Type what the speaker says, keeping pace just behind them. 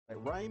At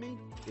Ramey,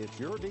 it's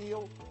your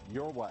deal,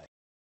 your way.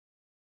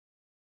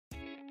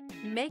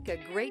 Make a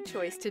great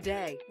choice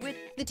today with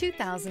the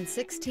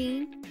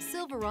 2016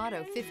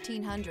 Silverado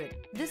 1500.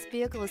 This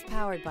vehicle is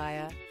powered by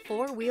a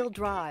 4-wheel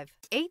drive,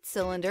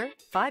 8-cylinder,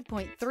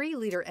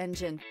 5.3-liter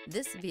engine.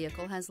 This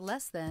vehicle has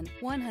less than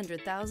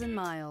 100,000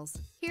 miles.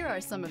 Here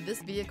are some of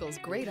this vehicle's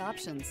great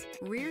options: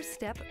 rear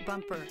step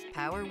bumper,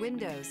 power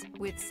windows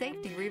with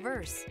safety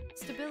reverse,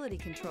 stability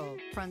control,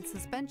 front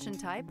suspension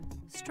type,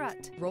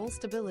 strut, roll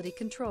stability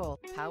control,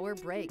 power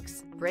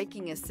brakes,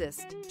 braking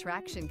assist,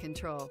 traction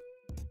control.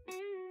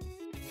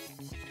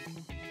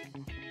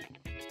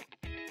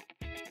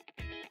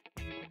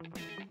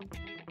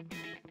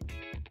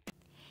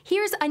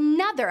 Here's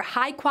another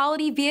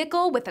high-quality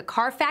vehicle with a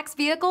Carfax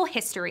Vehicle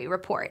History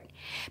Report.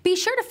 Be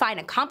sure to find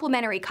a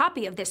complimentary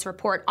copy of this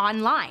report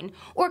online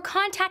or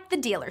contact the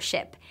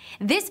dealership.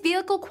 This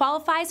vehicle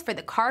qualifies for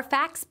the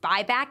Carfax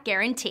Buyback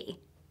Guarantee.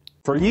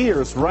 For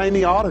years,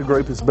 Ramey Auto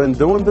Group has been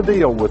doing the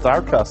deal with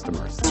our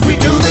customers. We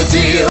do the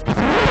deal.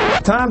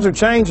 Times are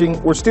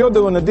changing. We're still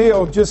doing the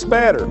deal, just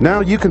better.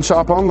 Now you can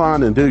shop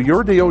online and do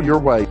your deal your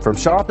way, from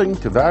shopping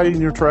to valuing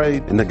your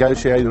trade and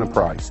negotiating a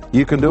price.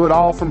 You can do it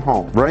all from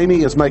home.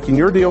 Ramey is making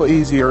your deal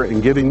easier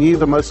and giving you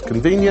the most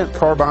convenient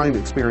car buying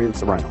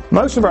experience around.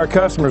 Most of our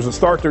customers that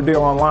start their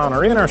deal online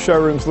are in our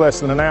showrooms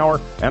less than an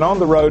hour and on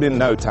the road in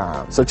no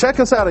time. So check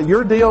us out at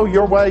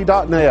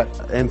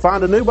yourdealyourway.net and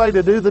find a new way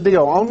to do the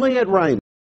deal only at Ramey.